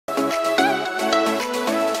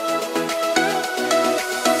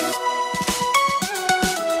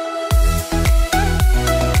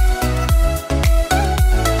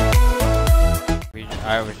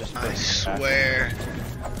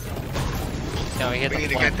No, he hit We the need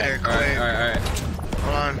to point. get there quick. Alright.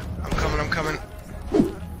 Hold on. I'm coming.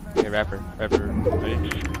 Okay, rapper, ready?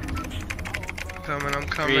 I'm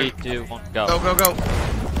coming. 3, 2, 1, go. Go.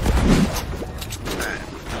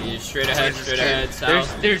 Yeah, straight ahead,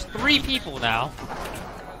 south. There's 3 people now.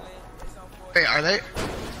 Wait, are they?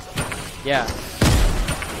 Yeah.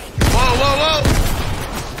 Whoa!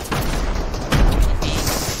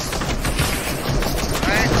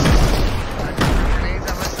 Alright. I threw grenades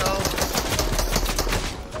at myself.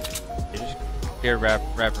 Here,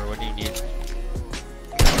 rapper, what do you need?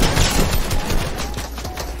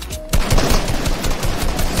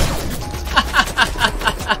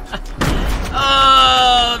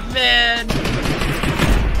 Oh man!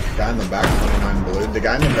 Guy in the back, 29 blue. The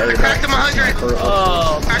guy in the very back. Cracked him 100.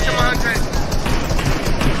 Oh, Cracked him 100.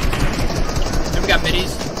 And we got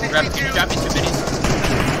middies. Drop me 2 middies.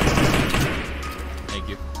 Thank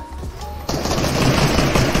you.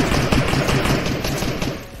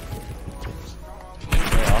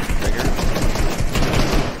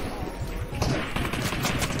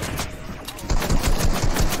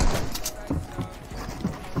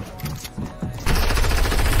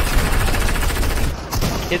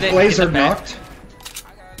 Laser knocked.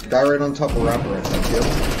 Guy right on top of rapper, I think. Yep.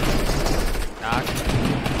 Knock.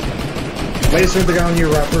 Laser the guy on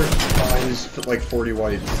you, rapper. He's like 40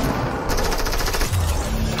 white.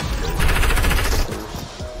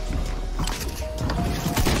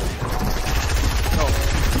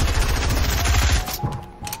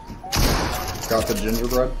 Got the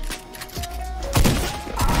gingerbread.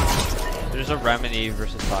 There's a remedy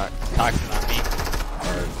versus toxin on me.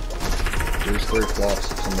 Alright. There's 3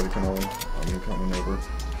 flops if somebody can hold. I'm coming over.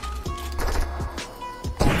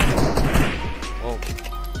 Whoa.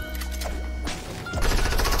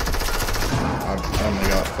 I've only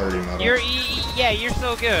got 30 metal. You're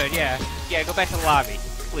so good. Yeah, go back to the lobby,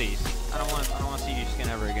 please. I don't want to see you skin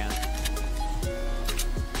ever again.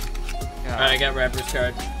 Alright, I got rapper's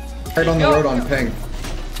card. Right on the road on ping.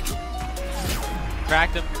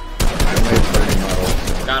 Cracked him. I made 30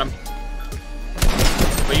 metal. Got him.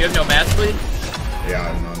 But you have no mass bleed? Yeah, I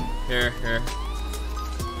have none. Here.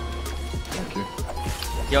 Thank you.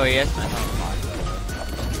 Yo, yes.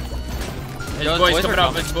 His boy's coming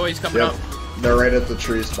up. His boy's coming up. They're right at the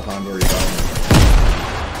trees behind where you got.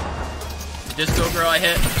 Disco girl, I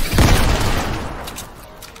hit.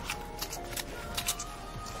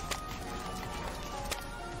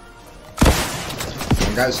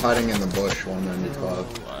 One guy's hiding in the bush, 195.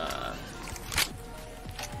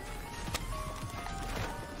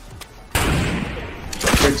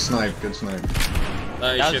 Good snipe. That was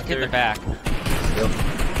in the back. Yep.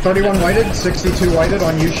 31 whited, 62 whited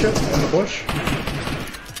on U-ship in the bush.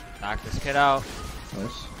 Knock this kid out.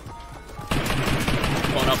 Nice.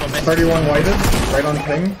 Pulling up on me. 31 whited, right on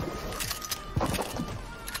ping.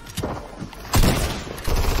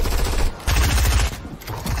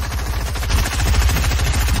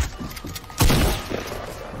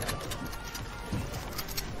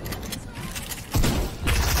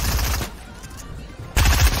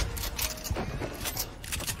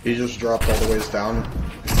 He just dropped all the ways down.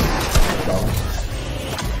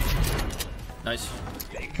 Nice.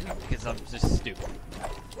 Because I'm just stupid.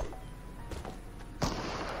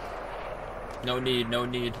 No need.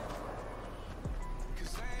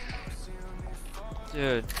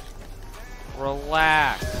 Dude.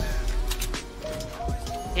 Relax.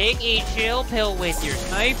 Take a chill pill with your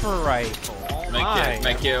sniper rifle. Oh my.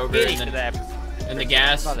 Might get over Getting in to that. the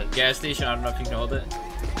gas station. I don't know if you can hold it.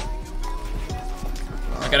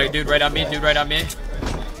 I got a dude right on me.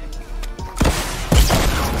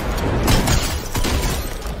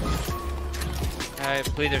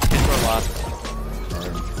 Please, there's kids were lost.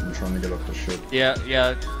 Alright, I'm trying to get up the ship. Yeah,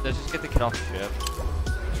 let's just get the kid off the ship.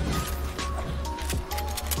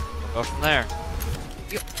 Go from there.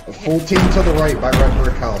 A full team to the right by Red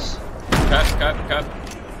Brick House. Cut.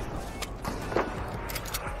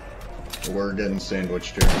 We're getting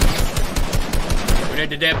sandwiched here. We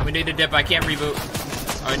need to dip. I can't reboot.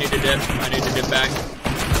 I need to dip back.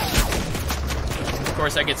 Of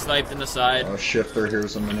course, I get sniped in the side. Shifter,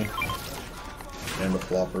 here's a mini. And a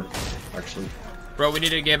flopper, actually. Bro, we need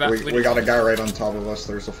to get back. We got a guy right on top of us.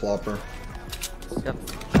 There's a flopper. Yep.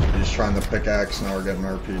 He's trying to pickaxe. Now we're getting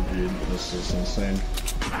RPG'd. This is insane.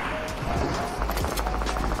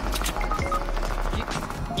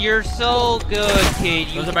 You're so good, kid.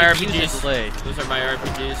 Those are my RPGs. Those are my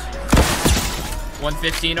RPGs.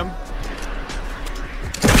 115 them.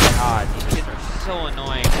 God, these kids are so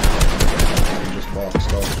annoying. He just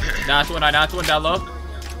boxed up. Knocked one down low.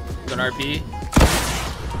 With an RP.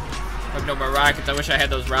 I have no more rockets. I wish I had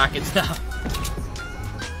those rockets now.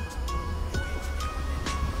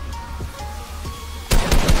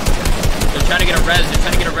 trying to get a res. They're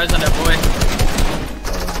trying to get a res on that boy.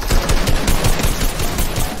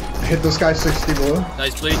 Hit this guy 60 below.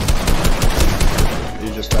 Nice bleed.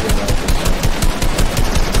 He just got it out.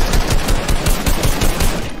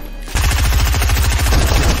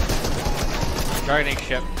 Targeting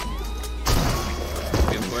ship.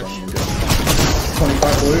 Good push.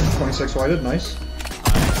 25 blue, 26 whited, nice.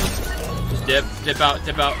 Just dip out,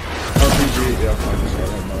 dip out. RPG, yep, I just got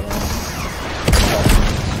him.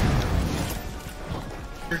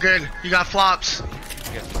 You're good. You got flops.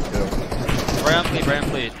 Yep. Right on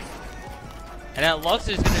fleet. And that Lux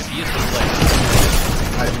is gonna abuse the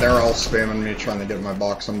play. They're all spamming me trying to get my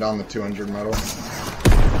box. I'm down to 200 metal.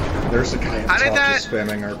 There's a guy on How did top that- just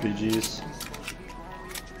spamming RPGs. How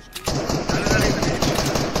did that even hit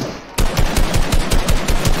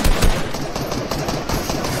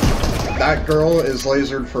you? That girl is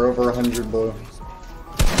lasered for over 100 blue.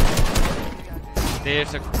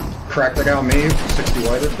 There's a. Cracked the guy on me, 60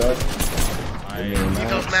 whited, dead. Give me a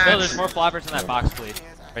Those match. No, mats. there's more floppers in that box, please.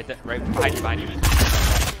 Right there, right behind you.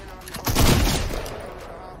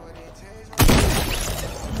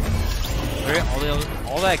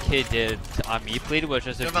 All that kid did on me plead was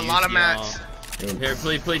just You have a lot of mats. Here,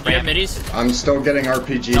 please, do you have minis? I'm still getting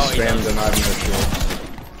RPG No, he spammed doesn't. and I have no shields.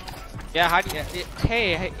 Yeah, how do you?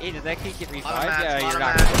 Hey, did that kid get Lot of revived? mats, Yeah, lot you're of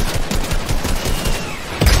not. mats.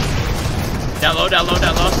 Down low. You're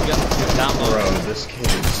down low. Bro, this kid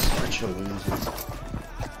is such a loser.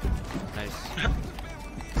 Nice.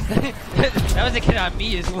 That was a kid on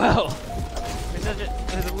me as well. He's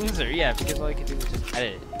a loser, yeah, because all I can do is just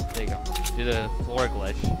edit. There you go. Do the floor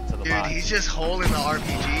glitch to the Dude, bot. he's just holding the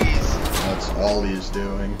RPGs. That's all he's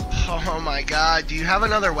doing. Oh my god. Do you have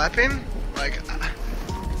another weapon? Like,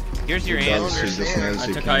 Here's your He answer. does, he just understand. knows I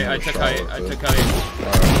he took can out. no I took shot out. with I it. took out.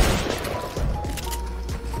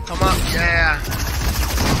 come up. Yeah.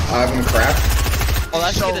 I have him cracked. Oh,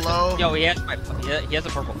 that's so good. low. Yo, he has a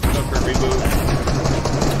purple. Go for a reboot.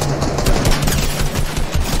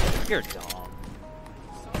 You're dumb.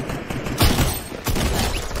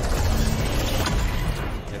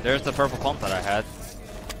 Yeah, there's the purple pump that I had.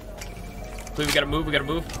 Please, we gotta move.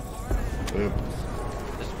 Yep.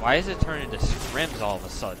 Why is it turning into scrims all of a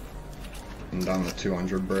sudden? I'm down to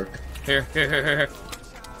 200 brick. Here.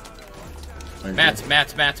 Thank Mats. you.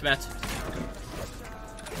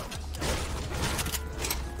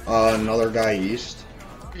 Another guy east.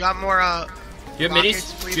 You got more, Do you have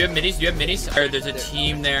rockets, minis? please? Do you have minis? Or there's a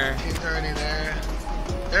team there. Team's already there.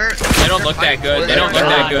 They don't look that good. They don't look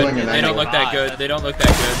that good. They're They don't look that not. good. They don't look that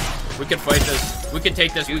good. We can fight this. We can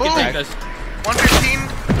take this. We can Ooh. take this.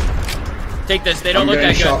 115. Take this. They don't I'm look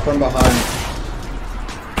getting that shot good. from behind.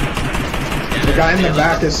 The guy in the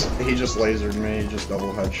back is, he just lasered me, he just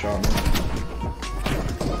double headshot me.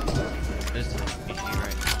 This is PG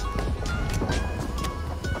right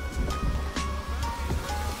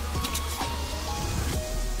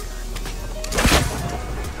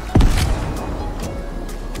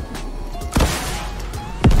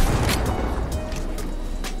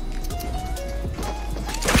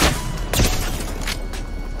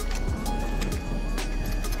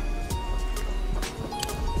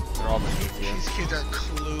They're all beneath you. These kids are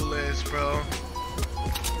clueless, bro.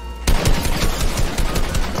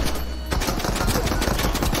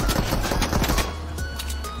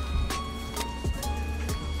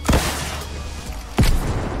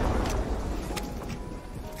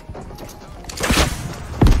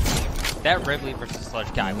 That Ripley versus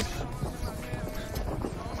Sludge guy was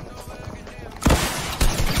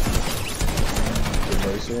Good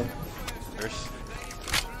laser. first.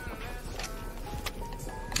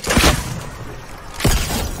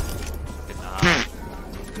 Good knock.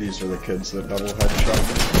 These are the kids that double headshot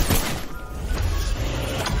me.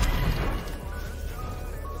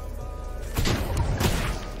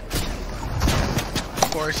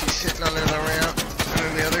 Of course, he's sitting under the ramp, and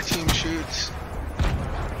then the other team shoots.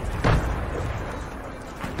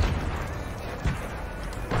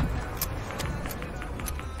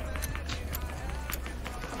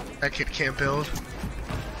 That kid can't build.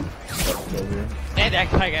 Over here. And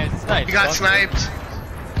that guy got sniped. He got Fuck. sniped.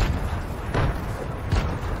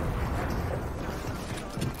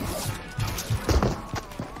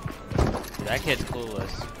 That kid's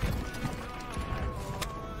clueless.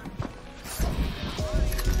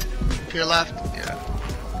 To your left. Yeah.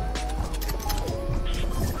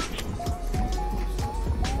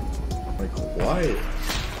 Like, why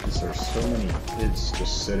is there so many kids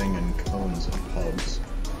just sitting in cones in pubs?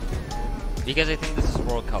 Because I think this is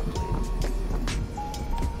World Cup.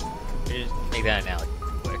 Just make that analogy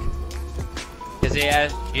quick. Because they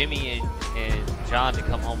asked Jimmy and John to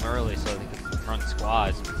come home early so they could run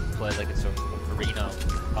squads. play like it's a arena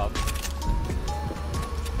hub.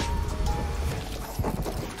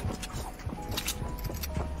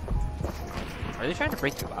 Are they trying to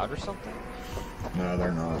break you out or something? No,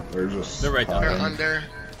 they're not. They're just. They're right there. They're hiding. under.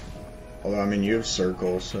 Although I mean, you have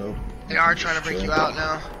circle, so. They are trying to break you out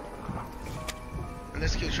now. And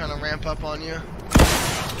this kid's trying to ramp up on you.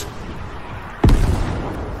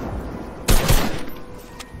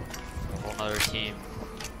 Whole other team.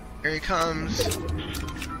 Here he comes.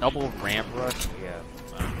 Double ramp rush? Yeah.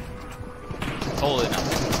 Totally not.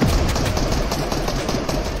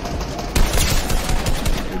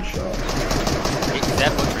 Good shot. Is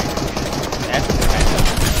that what range? That's the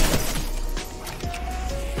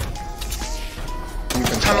You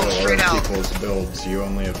can Tunnel follow straight other out. people's builds. You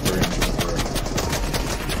only have 3 inches of rope.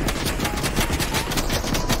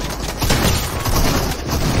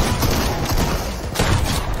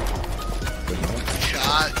 Good enough.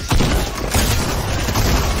 Shot.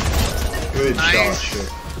 Good Nice. shot, shit.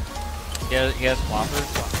 He has floppers.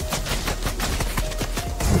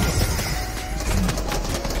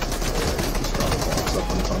 Just got a box up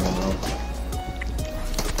in tunnel now.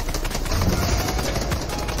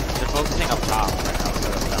 They're focusing up top right now.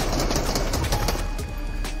 Instead of down.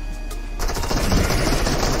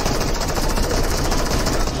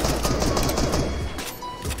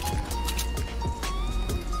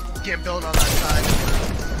 Can't build on that side.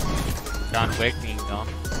 John Wick being gone.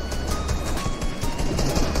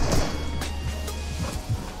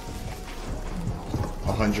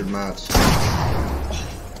 A 100 mats.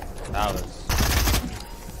 That was.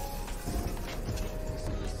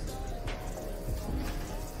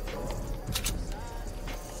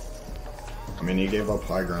 I mean, he gave up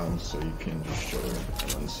high ground, so you can just chill and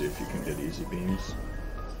then see if you can get easy beams.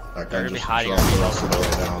 That They're guy gonna be just hiding dropped on the the rest of the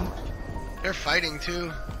way down. They're fighting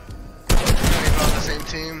too. They're not even on the same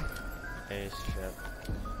team. Hey, shit.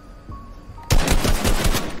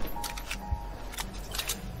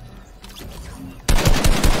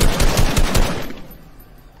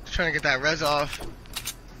 Just trying to get that res off.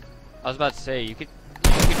 I was about to say, you could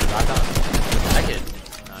drop down. I could.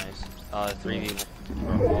 Nice. 3v.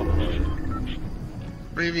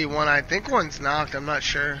 3v1, I think one's knocked, I'm not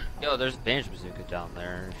sure. Yo, there's Banjo Bazooka down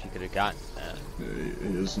there. If you could have gotten that.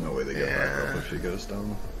 There's no way they get back up if he goes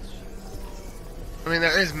down. I mean,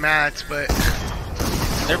 there is mats, but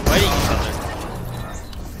They're fighting each other.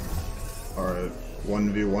 Alright,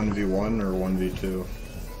 1v1v1 or 1v2?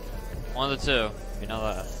 One of the two. You know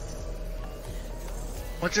that.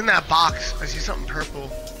 what's in that box? I see something purple.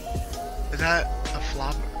 Is that a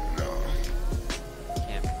flop? No.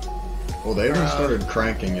 Can't. Well, they haven't started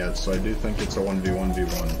cranking yet, so I do think it's a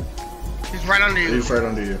 1v1v1. He's right under you. He's right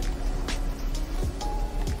under you.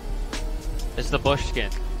 It's the bush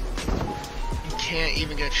skin. You can't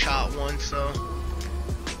even get shot once, so.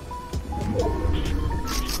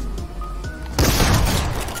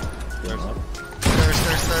 There's a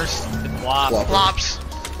Thirst. flop. Flop. Flops.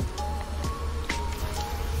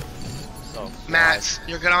 So, Mats.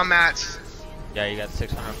 You're good on mats. Yeah, you got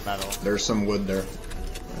 600 metal. There's some wood there.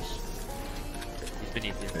 Nice. He's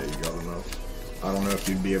beneath you. Yeah, you got enough. I don't know if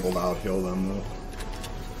you'd be able to out-heal them, though.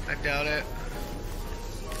 I doubt it.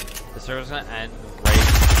 The server's gonna end right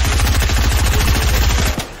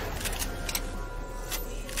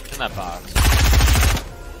in that box.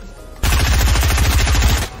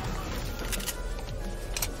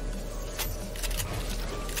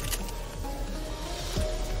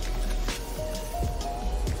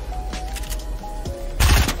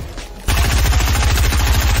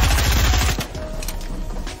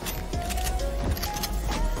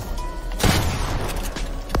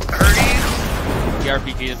 He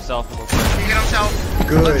RPG'd himself a little bit. He hit himself.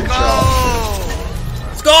 Good Let's job. go!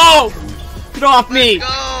 Let's go! Get off me!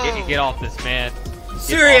 Go! Get off this, man. Get off this,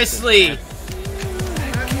 Seriously! man.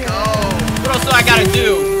 Let's go! What else do I gotta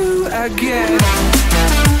do? Again.